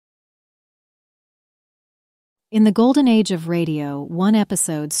In the golden age of radio, one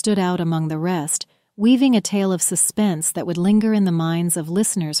episode stood out among the rest, weaving a tale of suspense that would linger in the minds of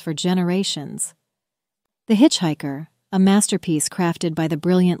listeners for generations. The Hitch-Hiker, a masterpiece crafted by the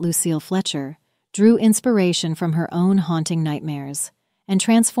brilliant Fletcher, drew inspiration from her own haunting nightmares and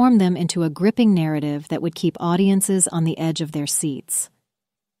transformed them into a gripping narrative that would keep audiences on the edge of their seats.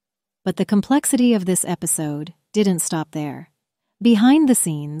 But the complexity of this episode didn't stop there. Behind the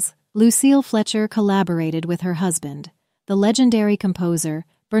scenes, Fletcher collaborated with her husband, the legendary composer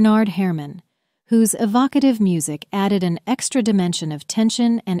Bernard Herrmann, whose evocative music added an extra dimension of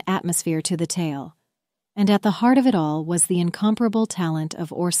tension and atmosphere to the tale. And at the heart of it all was the incomparable talent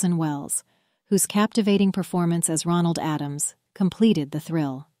of Orson Welles, whose captivating performance as Ronald Adams completed the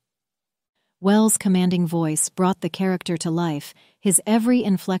thrill. Welles' commanding voice brought the character to life, his every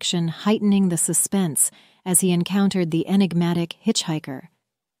inflection heightening the suspense as he encountered the enigmatic Hitch-Hiker,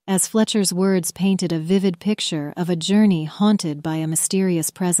 as Fletcher's words painted a vivid picture of a journey haunted by a mysterious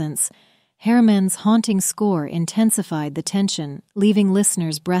presence. Herrmann's haunting score intensified the tension, leaving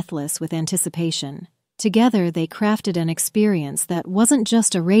listeners breathless with anticipation. Together, they crafted an experience that wasn't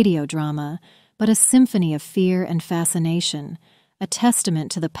just a radio drama, but a symphony of fear and fascination, a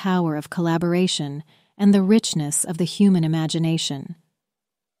testament to the power of collaboration and the richness of the human imagination.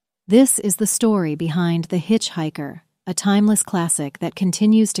 This is the story behind The Hitch-Hiker, a timeless classic that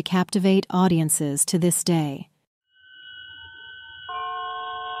continues to captivate audiences to this day.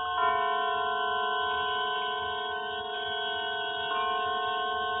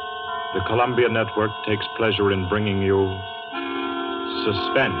 The Columbia Network takes pleasure in bringing you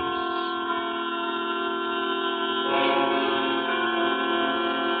Suspense.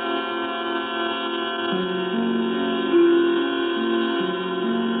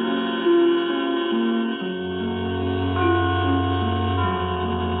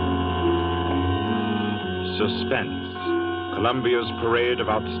 Suspense, Columbia's parade of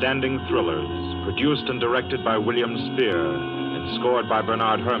outstanding thrillers, produced and directed by William Spear and scored by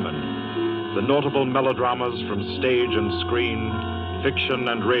Bernard Herrmann. The notable melodramas from stage and screen, fiction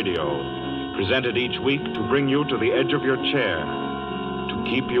and radio, presented each week to bring you to the edge of your chair, to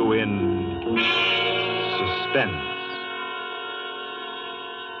keep you in suspense.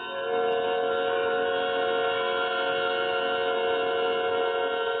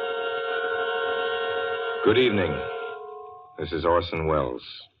 Good evening. This is Orson Welles.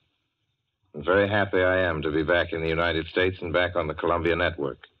 I'm very happy I am to be back in the United States and back on the Columbia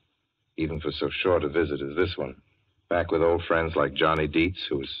Network, even for so short a visit as this one. Back with old friends like Johnny Dietz,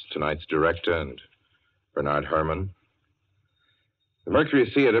 who is tonight's director, and Bernard Herrmann. The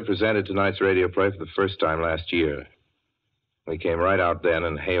Mercury Theater presented tonight's radio play for the first time last year. We came right out then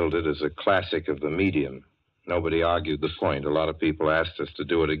and hailed it as a classic of the medium. Nobody argued the point. A lot of people asked us to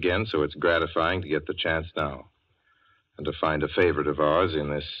do it again, so it's gratifying to get the chance now and to find a favorite of ours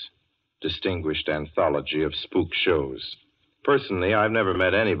in this distinguished anthology of spook shows. Personally, I've never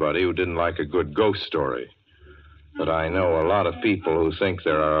met anybody who didn't like a good ghost story, but I know a lot of people who think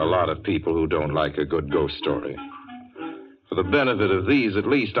there are a lot of people who don't like a good ghost story. For the benefit of these, at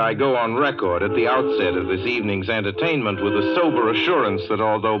least, I go on record at the outset of this evening's entertainment with the sober assurance that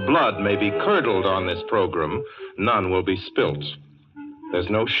although blood may be curdled on this program, none will be spilt. There's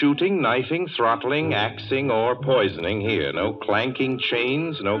no shooting, knifing, throttling, axing, or poisoning here. No clanking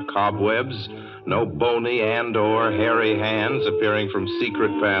chains, no cobwebs, no bony and or hairy hands appearing from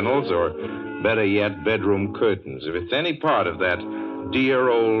secret panels, or better yet, bedroom curtains. If it's any part of that dear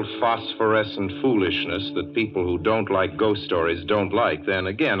old phosphorescent foolishness that people who don't like ghost stories don't like, then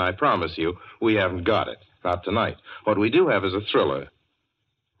again, I promise you, we haven't got it. Not tonight. What we do have is a thriller.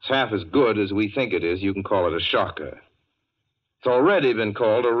 It's half as good as we think it is. You can call it a shocker. It's already been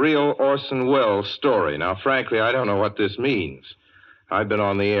called a real Orson Welles story. Now, frankly, I don't know what this means. I've been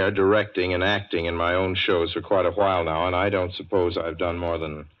on the air directing and acting in my own shows for quite a while now, and I don't suppose I've done more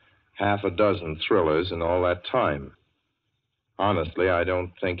than half a dozen thrillers in all that time. Honestly, I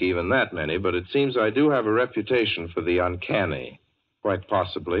don't think even that many, but it seems I do have a reputation for the uncanny. Quite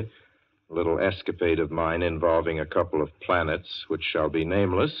possibly, a little escapade of mine involving a couple of planets, which shall be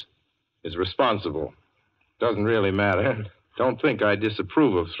nameless, is responsible. Doesn't really matter. Don't think I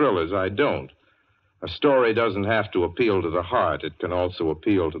disapprove of thrillers. I don't. A story doesn't have to appeal to the heart. It can also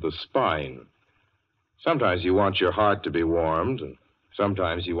appeal to the spine. Sometimes you want your heart to be warmed, and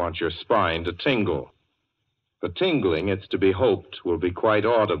sometimes you want your spine to tingle. The tingling, it's to be hoped, will be quite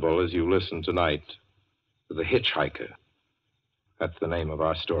audible as you listen tonight to The Hitch-Hiker. That's the name of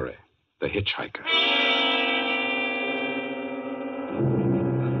our story, The Hitch-Hiker.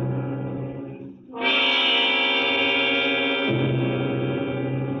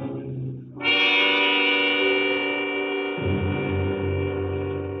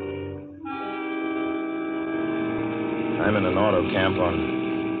 in an auto camp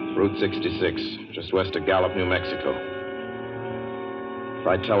on Route 66, just west of Gallup, New Mexico. If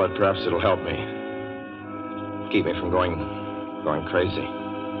I tell it, perhaps it'll help me. Keep me from going crazy.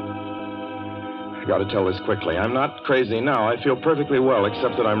 I gotta tell this quickly. I'm not crazy now. I feel perfectly well,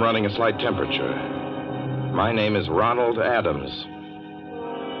 except that I'm running a slight temperature. My name is Ronald Adams.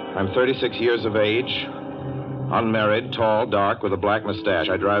 I'm 36 years of age, unmarried, tall, dark, with a black mustache.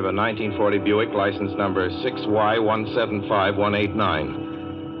 I drive a 1940 Buick, license number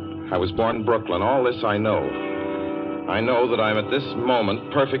 6Y175189. I was born in Brooklyn. All this I know. I know that I'm at this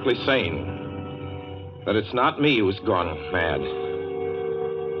moment perfectly sane. That it's not me who's gone mad.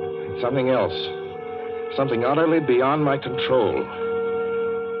 It's something else. Something utterly beyond my control.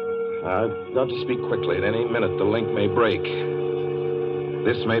 I've got to speak quickly. At any minute, the link may break.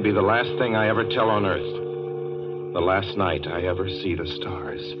 This may be the last thing I ever tell on Earth. The last night I ever see the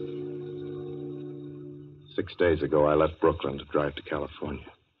stars. 6 days ago, I left Brooklyn to drive to California.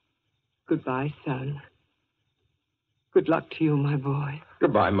 Goodbye, son. Good luck to you, my boy.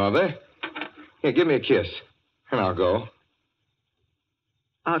 Goodbye, Mother. Here, give me a kiss, and I'll go.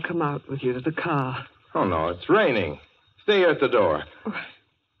 I'll come out with you to the car. Oh, no, it's raining. Stay here at the door.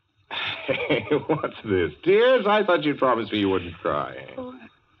 Hey, what's this? Tears? I thought you'd promised me you wouldn't cry. Oh,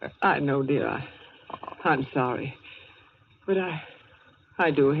 I know, dear. I'm sorry. But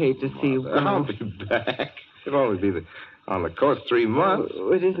I do hate to see you go. I'll be back. It'll only be on the coast 3 months.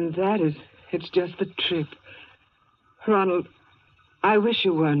 Oh, it isn't that. It's just the trip. Ronald, I wish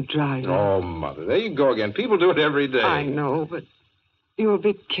you weren't driving. Oh, Mother, there you go again. People do it every day. I know, but you'll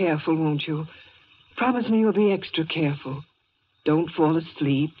be careful, won't you? Promise me you'll be extra careful. Don't fall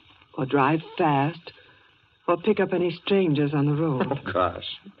asleep or drive fast or pick up any strangers on the road. Oh,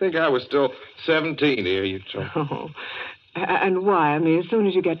 gosh. I think I was still 17 here, you told me. Oh, and wire me as soon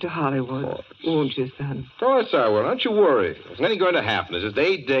as you get to Hollywood, won't you, son? Of course I will. Don't you worry. There's nothing going to happen. It's just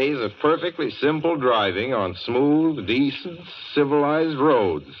 8 days of perfectly simple driving on smooth, decent, civilized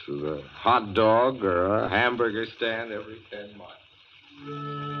roads with a hot dog or a hamburger stand every 10 miles.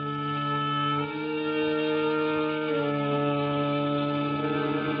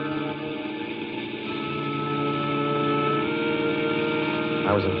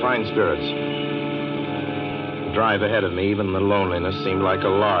 I was in fine spirits. The drive ahead of me, even the loneliness, seemed like a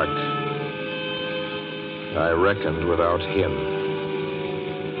lark. I reckoned without him.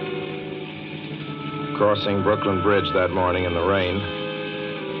 Crossing Brooklyn Bridge that morning in the rain,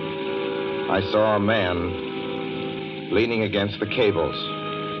 I saw a man leaning against the cables.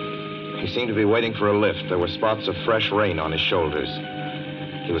 He seemed to be waiting for a lift. There were spots of fresh rain on his shoulders.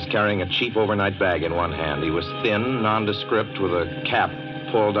 He was carrying a cheap overnight bag in one hand. He was thin, nondescript, with a cap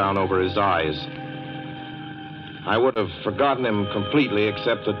pulled down over his eyes. I would have forgotten him completely,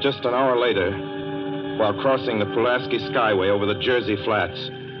 except that just an hour later, while crossing the Pulaski Skyway over the Jersey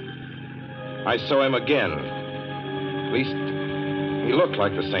Flats, I saw him again. At least, he looked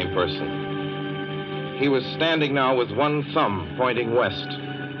like the same person. He was standing now with one thumb pointing west.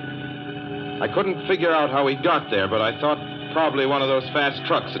 I couldn't figure out how he got there, but I thought probably one of those fast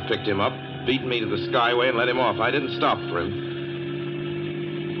trucks had picked him up, beaten me to the Skyway, and let him off. I didn't stop for him.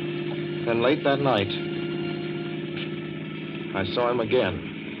 Then late that night, I saw him again.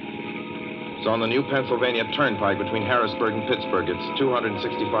 It's on the new Pennsylvania Turnpike between Harrisburg and Pittsburgh. It's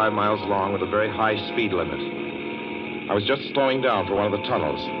 265 miles long with a very high speed limit. I was just slowing down for one of the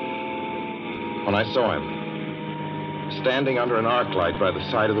tunnels when I saw him standing under an arc light by the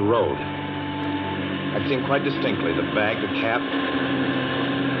side of the road. I'd seen quite distinctly the bag, the cap,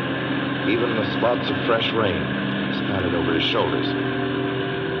 even the spots of fresh rain spattered over his shoulders.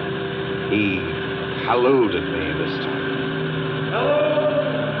 He hallooed at me this time. Hello!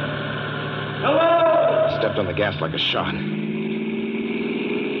 Hello! I stepped on the gas like a shot.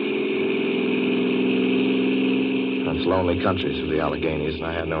 That's lonely country through the Alleghenies, and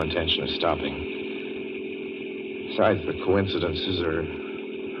I had no intention of stopping. Besides, the coincidences, or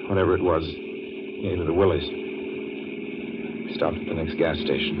whatever it was, gave me the willies. I stopped at the next gas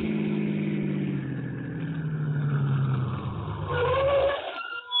station.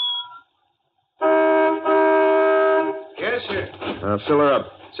 Yes, sir. Fill her up.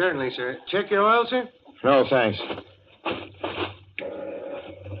 Certainly, sir. Check your oil, sir? No, thanks.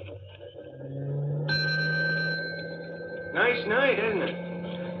 Nice night, isn't it?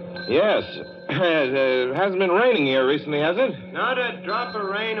 Yes. It hasn't been raining here recently, has it? Not a drop of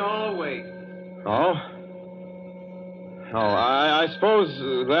rain all week. Oh? Oh, I suppose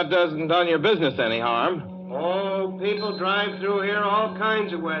that doesn't done your business any harm. Oh, people drive through here all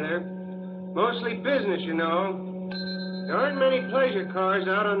kinds of weather. Mostly business, you know. There aren't many pleasure cars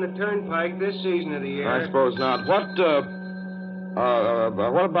out on the turnpike this season of the year. I suppose not.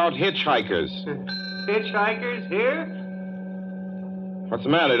 What about hitchhikers? Hitchhikers here? What's the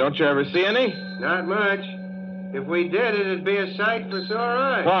matter? Don't you ever see any? Not much. If we did, it'd be a sight for sore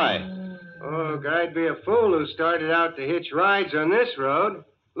eyes. Why? Oh, I'd be a fool who started out to hitch rides on this road.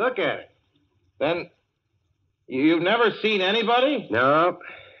 Look at it. Then you've never seen anybody? No.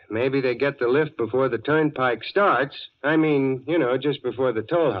 Maybe they get the lift before the turnpike starts. I mean, just before the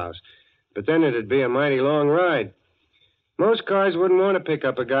toll house. But then it'd be a mighty long ride. Most cars wouldn't want to pick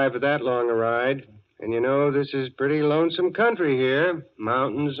up a guy for that long a ride. And this is pretty lonesome country here.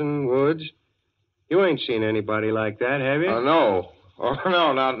 Mountains and woods. You ain't seen anybody like that, have you? No. Oh,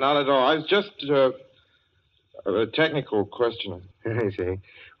 no, not at all. I was just a technical question. I see.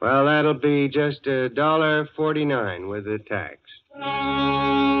 Well, that'll be just $1.49 with the tax.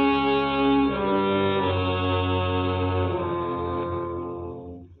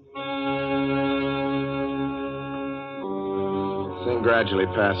 Thing gradually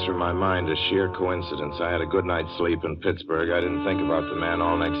passed through my mind as sheer coincidence. I had a good night's sleep in Pittsburgh. I didn't think about the man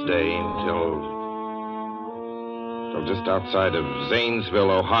all next day until just outside of Zanesville,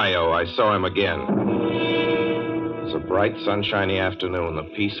 Ohio, I saw him again. It was a bright, sunshiny afternoon. The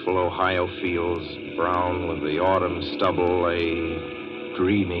peaceful Ohio fields, brown with the autumn stubble, lay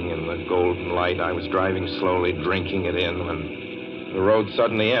dreaming in the golden light. I was driving slowly, drinking it in, when the road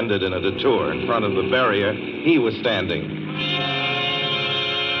suddenly ended in a detour. In front of the barrier, he was standing.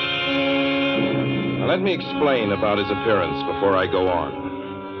 Now, let me explain about his appearance before I go on.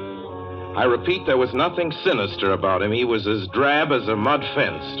 I repeat, there was nothing sinister about him. He was as drab as a mud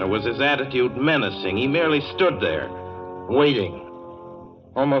fence, nor was his attitude menacing. He merely stood there, waiting,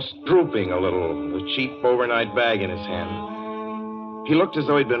 almost drooping a little, the cheap overnight bag in his hand. He looked as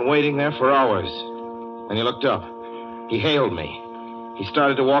though he'd been waiting there for hours. And he looked up. He hailed me. He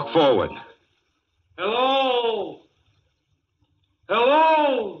started to walk forward. Hello?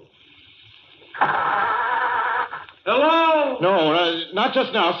 Hello? Hello? No, not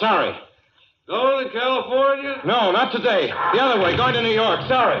just now. Sorry. Going to California? No, not today. The other way, going to New York.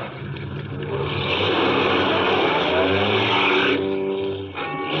 Sorry.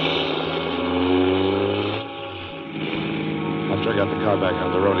 After I got the car back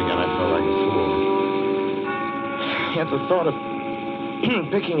on the road again, I felt like a fool. Yet the thought of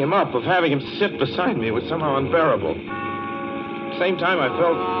picking him up, of having him sit beside me, was somehow unbearable. At the same time, I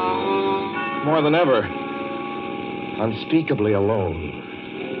felt more than ever unspeakably alone.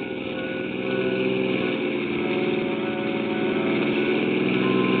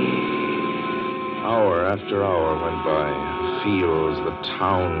 Hour after hour went by. Fields, the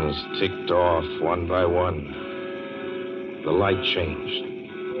towns ticked off one by one. The light changed.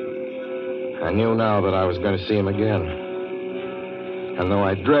 I knew now that I was going to see him again. And though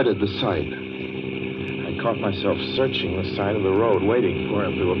I dreaded the sight, I caught myself searching the side of the road, waiting for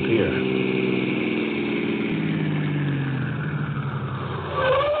him to appear.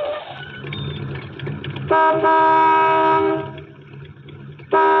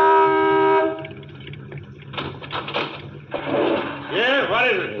 Yeah, what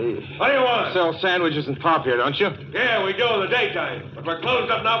is it? What do you want? Sell sandwiches and pop here, don't you? Yeah, we do in the daytime. But we're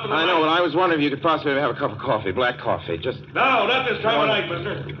closed up now for the I night. know, but I was wondering if you could possibly have a cup of coffee, black coffee, just... No, not this time of night,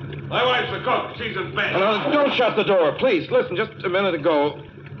 mister. My wife's the cook. She's in bed. No, don't shut the door, please. Listen, just a minute ago...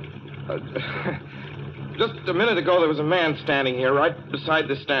 just a minute ago, there was a man standing here right beside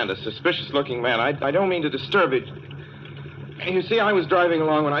the stand, a suspicious-looking man. I don't mean to disturb it. You see, I was driving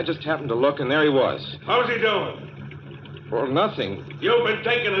along when I just happened to look, and there he was. How's he doing? Well, nothing. You've been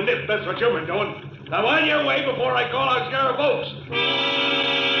taking a nip. That's what you've been doing. Now, on your way before I call out Sheriff Oates.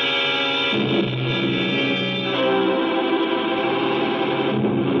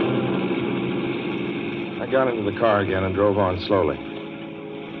 I got into the car again and drove on slowly.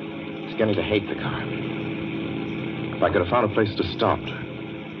 I was beginning to hate the car. If I could have found a place to stop,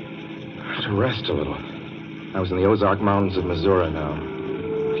 to rest a little. I was in the Ozark Mountains of Missouri now.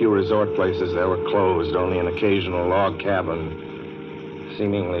 A few resort places there were closed, only an occasional log cabin,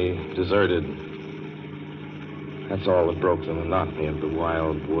 seemingly deserted. That's all that broke the monotony of the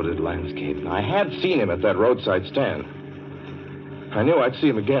wild, wooded landscape. I had seen him at that roadside stand. I knew I'd see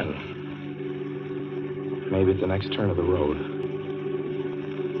him again. Maybe at the next turn of the road.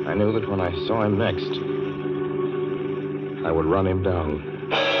 I knew that when I saw him next, I would run him down.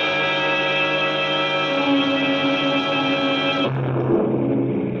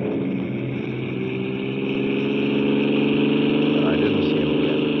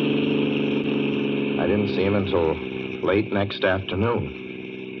 See him until late next afternoon.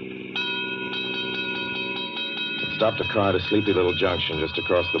 I stopped a car at a sleepy little junction just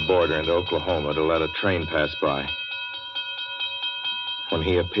across the border into Oklahoma to let a train pass by. when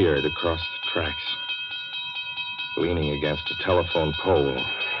he appeared across the tracks, leaning against a telephone pole.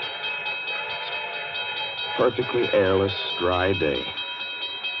 Perfectly airless, dry day.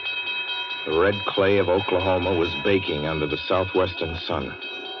 The red clay of Oklahoma was baking under the southwestern sun.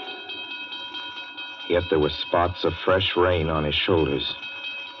 Yet there were spots of fresh rain on his shoulders.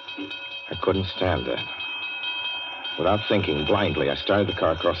 I couldn't stand that. Without thinking, blindly, I started the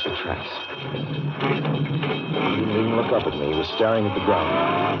car across the tracks. He didn't even look up at me. He was staring at the ground.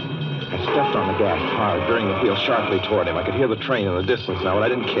 I stepped on the gas hard, veering the wheel sharply toward him. I could hear the train in the distance now, but I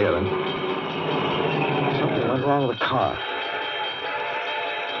didn't care. And something went wrong with the car.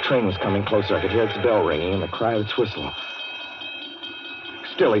 The train was coming closer. I could hear its bell ringing and the cry of its whistle.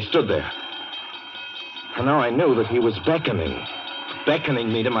 Still, he stood there. And now I knew that he was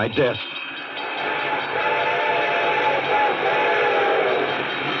beckoning me to my death.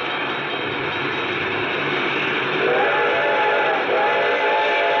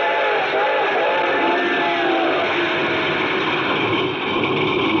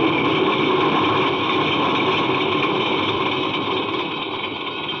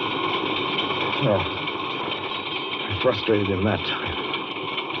 Frustrated him that time.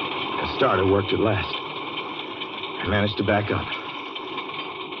 The starter worked at last. I managed to back up.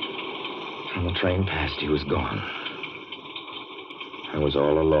 When the train passed, he was gone. I was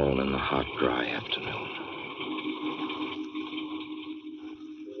all alone in the hot, dry afternoon.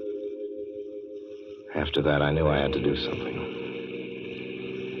 After that, I knew I had to do something.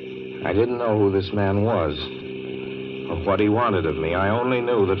 I didn't know who this man was or what he wanted of me. I only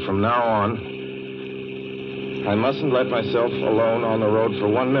knew that from now on, I mustn't let myself alone on the road for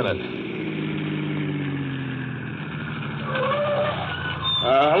 1 minute.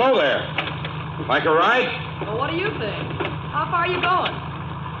 Hello there. Like a ride? Well, what do you think? How far are you going?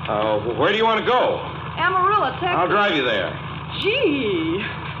 Where do you want to go? Amarillo, Texas. I'll drive you there. Gee.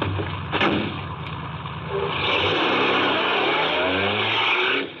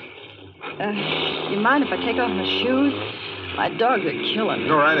 You mind if I take off my shoes? My dogs are killing me.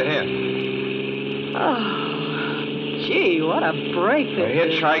 Go right ahead. Oh. Gee, what a break this is.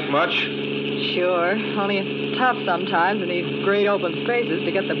 Hitch-hike much? Sure. Only it's tough sometimes in these great open spaces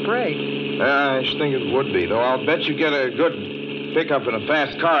to get the break. I should think it would be, though I'll bet you get a good pickup in a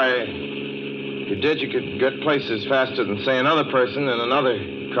fast car. If you did, you could get places faster than, say, another person in another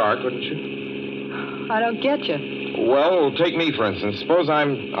car, couldn't you? I don't get you. Well, take me, for instance. Suppose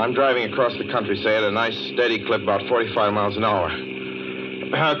I'm driving across the country, say, at a nice, steady clip, about 45 miles an hour.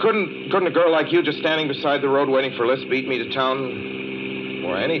 Couldn't a girl like you just standing beside the road waiting for lifts beat me to town?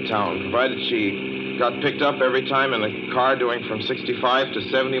 Or any town, provided she got picked up every time in a car doing from 65 to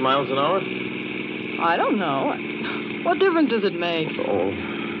 70 miles an hour? I don't know. What difference does it make? Oh,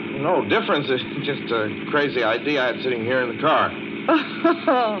 no difference. It's just a crazy idea I had sitting here in the car.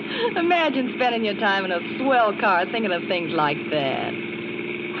 Imagine spending your time in a swell car thinking of things like that.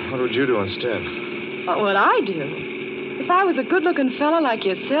 What would you do instead? What would I do? If I was a good-looking fella like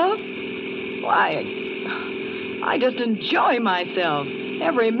yourself, why, I just enjoy myself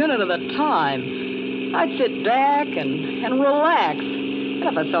every minute of the time. I'd sit back and relax. And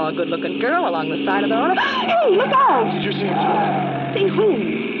if I saw a good-looking girl along the side of the road, hey, look out! Did you see him? See who?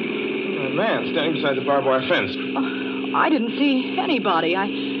 A man standing beside the barbed wire fence. I didn't see anybody.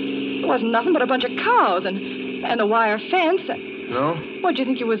 It wasn't nothing but a bunch of cows and a wire fence. No? What'd you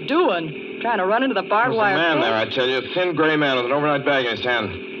think you was doing? Trying to run into the barbed wire There's a man fence? there, I tell you. A thin gray man with an overnight bag in his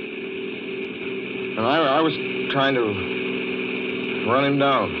hand. And I was trying to run him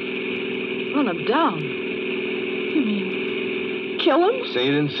down. Run him down? You mean kill him? Say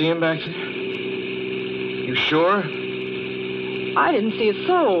you didn't see him back there? You sure? I didn't see a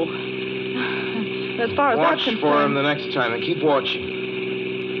soul. As far as that's concerned... Watch for him the next time and keep watching.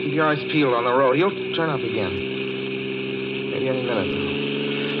 Keep your eyes peeled on the road. He'll turn up again. Maybe any minute now.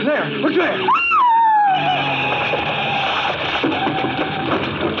 There! Look there!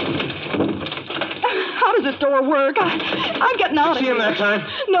 How does this door work? I'm getting out of here. Did you see him that time?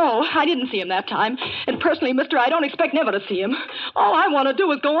 No, I didn't see him that time. And personally, mister, I don't expect never to see him. All I want to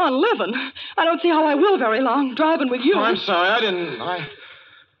do is go on living. I don't see how I will very long, driving with you. Oh, I'm sorry.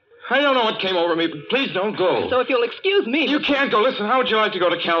 I don't know what came over me, but please don't go. So if you'll excuse me... You can't go. Listen, how would you like to go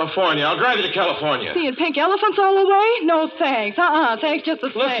to California? I'll drive you to California. Seeing pink elephants all the way? No, thanks. Thanks just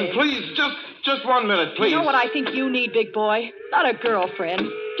the same. Listen, please, just 1 minute, please. You know what I think you need, big boy? Not a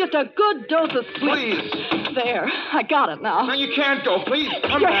girlfriend. Just a good dose of sweet... Please. There. I got it now. No, you can't go. Please, come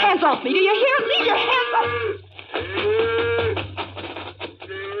Leave your back. hands off me. Do you hear? Leave your hands off...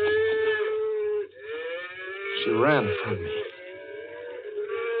 She ran from me.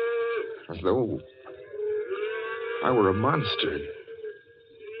 As though I were a monster.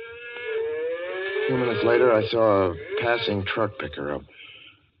 few minutes later, I saw a passing truck pick her up.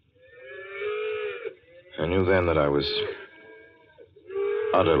 I knew then that I was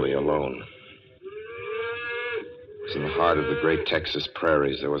utterly alone. It was in the heart of the great Texas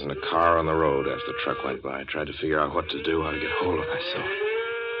prairies. There wasn't a car on the road after the truck went by. I tried to figure out what to do, how to get hold of myself.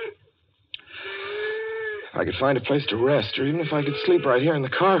 If I could find a place to rest, or even if I could sleep right here in the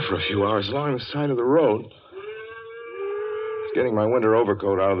car for a few hours along the side of the road. I was getting my winter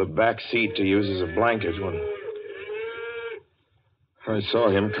overcoat out of the back seat to use as a blanket when I saw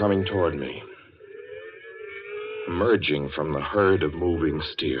him coming toward me, emerging from the herd of moving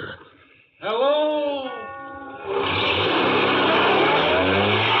steer. Hello?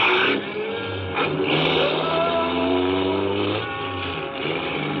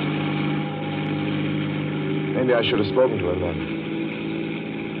 Maybe I should have spoken to him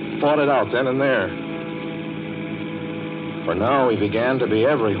then. Fought it out then and there. For now, he began to be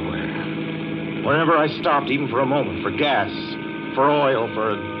everywhere. Wherever I stopped, even for a moment, for gas, for oil,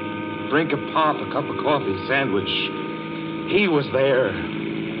 for a drink of pop, a cup of coffee, sandwich, he was there.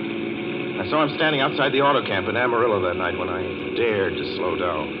 I saw him standing outside the auto camp in Amarillo that night when I dared to slow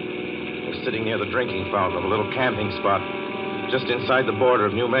down. I was sitting near the drinking fountain of a little camping spot just inside the border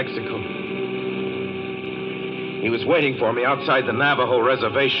of New Mexico. He was waiting for me outside the Navajo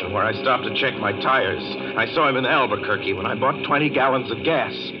reservation where I stopped to check my tires. I saw him in Albuquerque when I bought 20 gallons of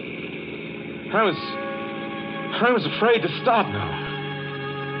gas. I was afraid to stop now.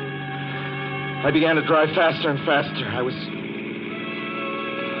 I began to drive faster and faster. I was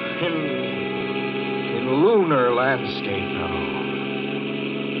in lunar landscape now.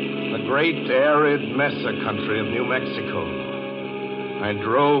 The great arid mesa country of New Mexico. I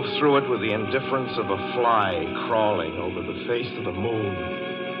drove through it with the indifference of a fly crawling over the face of the moon.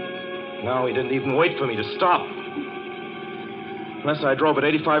 Now he didn't even wait for me to stop. Unless I drove at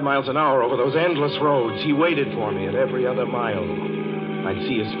 85 miles an hour over those endless roads, he waited for me at every other mile. I'd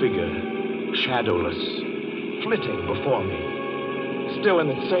see his figure, shadowless, flitting before me, still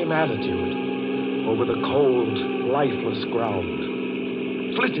in its same attitude, over the cold, lifeless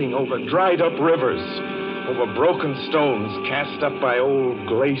ground, flitting over dried-up rivers, over broken stones cast up by old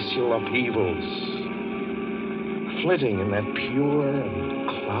glacial upheavals, flitting in that pure and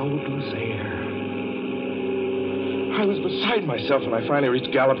cloudless air. I was beside myself when I finally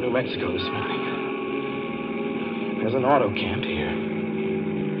reached Gallup, New Mexico this morning. There's an auto camp here.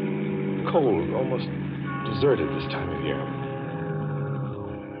 Cold, almost deserted this time of year.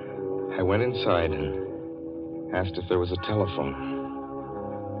 I went inside and asked if there was a telephone.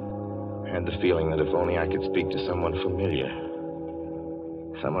 I had the feeling that if only I could speak to someone familiar,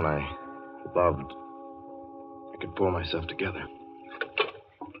 someone I loved, I could pull myself together.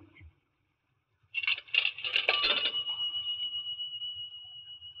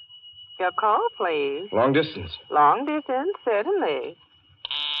 Your call, please. Long distance. Long distance, certainly.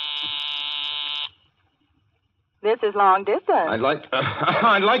 This is long distance. I'd like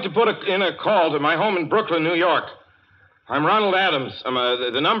to put in a call to my home in Brooklyn, New York. I'm Ronald Adams.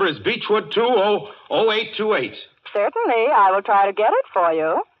 The number is Beechwood 200828. Certainly, I will try to get it for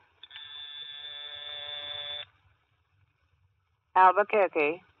you.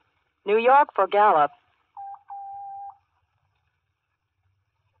 Albuquerque. New York for Gallup.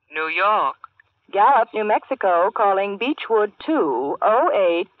 New York. Gallup, New Mexico, calling Beechwood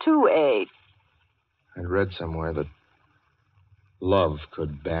 20828. I'd read somewhere that love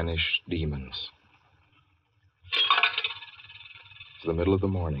could banish demons. It's the middle of the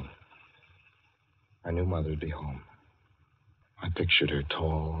morning. I knew Mother'd be home. I pictured her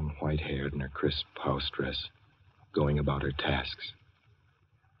tall and white-haired in her crisp house dress, going about her tasks.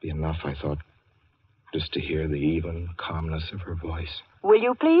 Be enough, I thought, just to hear the even calmness of her voice. Will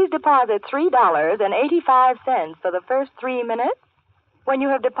you please deposit $3.85 for the first 3 minutes? When you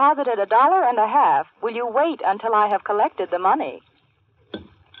have deposited $1.50, will you wait until I have collected the money?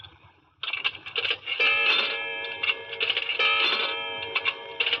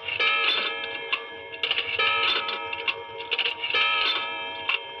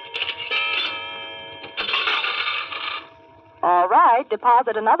 All right,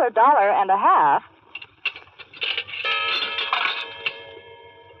 deposit another $1.50.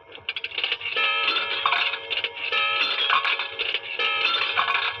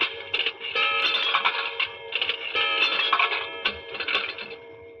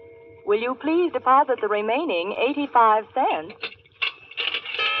 Will you please deposit the remaining 85 cents?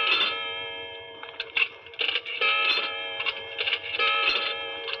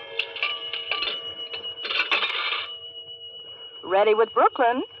 Ready with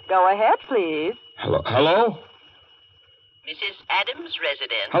Brooklyn. Go ahead, please. Hello? Mrs. Adams'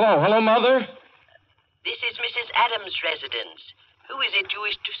 residence. Hello, Mother? This is Mrs. Adams' residence. Who is it you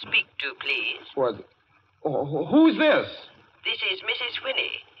wish to speak to, please? What? Oh, who's this? This is Mrs.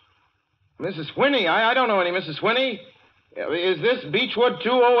 Whinney. Mrs. Whinney? I don't know any Mrs. Whinney. Is this Beechwood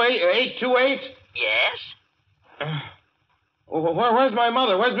 20828? Yes? Where's my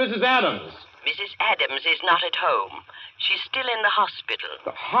mother? Where's Mrs. Adams? Mrs. Adams is not at home. She's still in the hospital.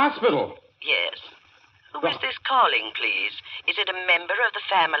 The hospital? Yes. Who is this calling, please? Is it a member of the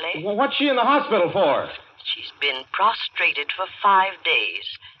family? Well, what's she in the hospital for? She's been prostrated for 5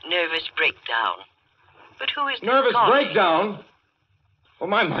 days. Nervous breakdown. But who is this Nervous calling? breakdown? Well,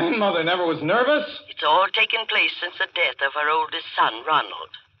 my mother never was nervous. It's all taken place since the death of her oldest son,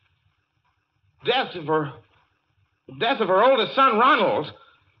 Ronald. Death of her oldest son, Ronald?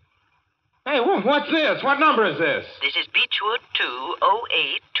 Hey, what's this? What number is this? This is Beechwood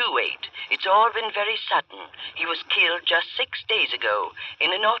 20828. It's all been very sudden. He was killed just 6 days ago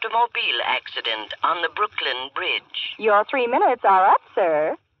in an automobile accident on the Brooklyn Bridge. Your 3 minutes are up,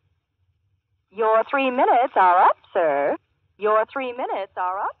 sir. Your 3 minutes are up, sir. Your 3 minutes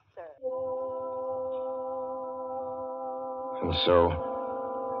are up, sir. And so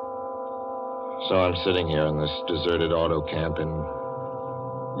I'm sitting here in this deserted auto camp in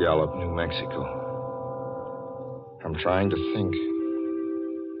Gallup, New Mexico. I'm trying to think.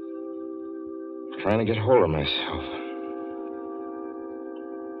 Trying to get hold of myself.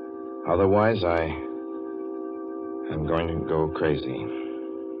 Otherwise, I'm going to go crazy.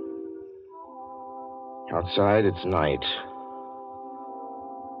 Outside, it's night.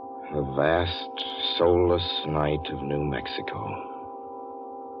 The vast, soulless night of New Mexico.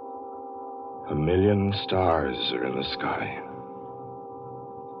 1 million stars are in the sky.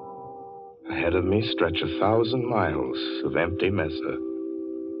 Ahead of me stretch 1,000 miles of empty mesa.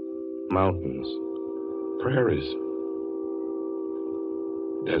 Mountains, prairies,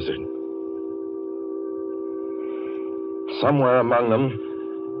 desert. Somewhere among them,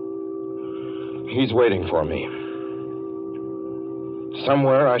 he's waiting for me.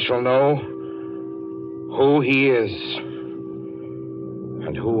 Somewhere I shall know who he is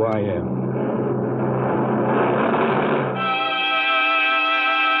and who I am.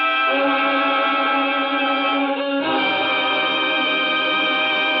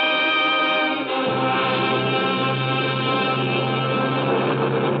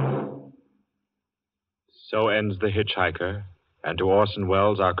 So ends The Hitch-Hiker, and to Orson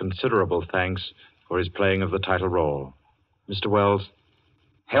Welles our considerable thanks for his playing of the title role. Mr. Welles?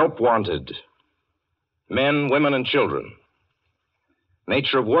 Help wanted. Men, women, and children.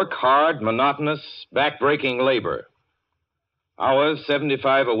 Nature of work, hard, monotonous, back-breaking labor. Hours,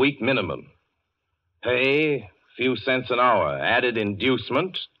 75 a week minimum. Pay, few cents an hour. Added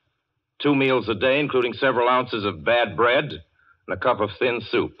inducement, 2 meals a day, including several ounces of bad bread and a cup of thin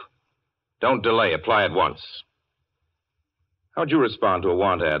soup. Don't delay. Apply at once. How'd you respond to a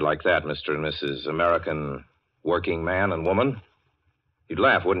want ad like that, Mr. and Mrs. American working man and woman? You'd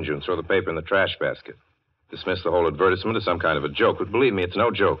laugh, wouldn't you, and throw the paper in the trash basket. Dismiss the whole advertisement as some kind of a joke, but believe me, it's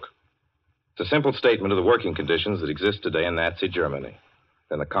no joke. It's a simple statement of the working conditions that exist today in Nazi Germany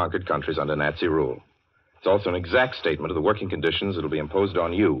and the conquered countries under Nazi rule. It's also an exact statement of the working conditions that will be imposed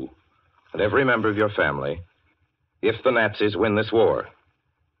on you and every member of your family if the Nazis win this war.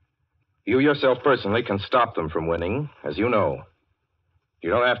 You yourself personally can stop them from winning, as you know. You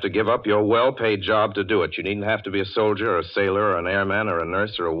don't have to give up your well-paid job to do it. You needn't have to be a soldier or a sailor or an airman or a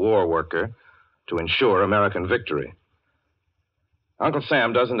nurse or a war worker to ensure American victory. Uncle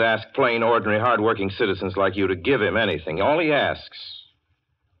Sam doesn't ask plain, ordinary, hard-working citizens like you to give him anything. All he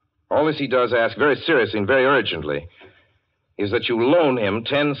does ask very seriously and very urgently is that you loan him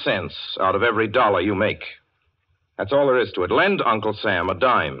 10 cents out of every dollar you make. That's all there is to it. Lend Uncle Sam a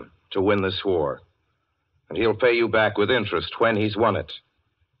dime to win this war, and he'll pay you back with interest when he's won it.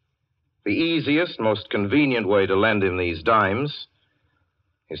 The easiest, most convenient way to lend him these dimes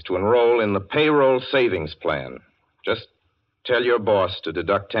is to enroll in the payroll savings plan. Just tell your boss to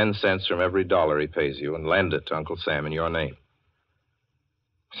deduct 10 cents from every dollar he pays you and lend it to Uncle Sam in your name.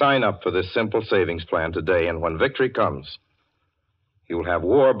 Sign up for this simple savings plan today, and when victory comes, you'll have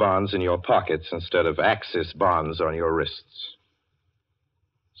war bonds in your pockets instead of Axis bonds on your wrists.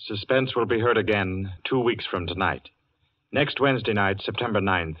 Suspense will be heard again 2 weeks from tonight. Next Wednesday night, September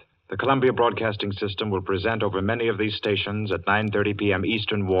 9th, the Columbia Broadcasting System will present over many of these stations at 9:30 p.m.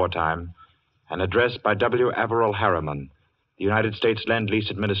 Eastern Wartime an address by W. Averell Harriman, the United States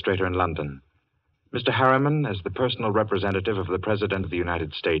Lend-Lease Administrator in London. Mr. Harriman, as the personal representative of the President of the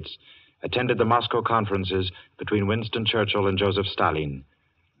United States, attended the Moscow conferences between Winston Churchill and Joseph Stalin.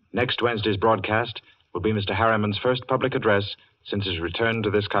 Next Wednesday's broadcast will be Mr. Harriman's first public address since his return to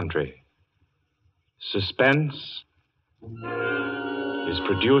this country. Suspense is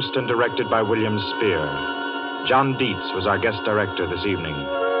produced and directed by William Spear. John Dietz was our guest director this evening.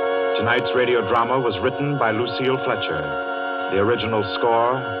 Tonight's radio drama was written by Lucille Fletcher. The original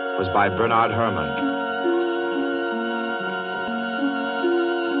score was by Bernard Herrmann.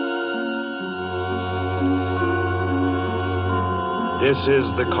 This is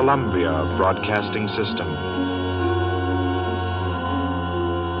the Columbia Broadcasting System.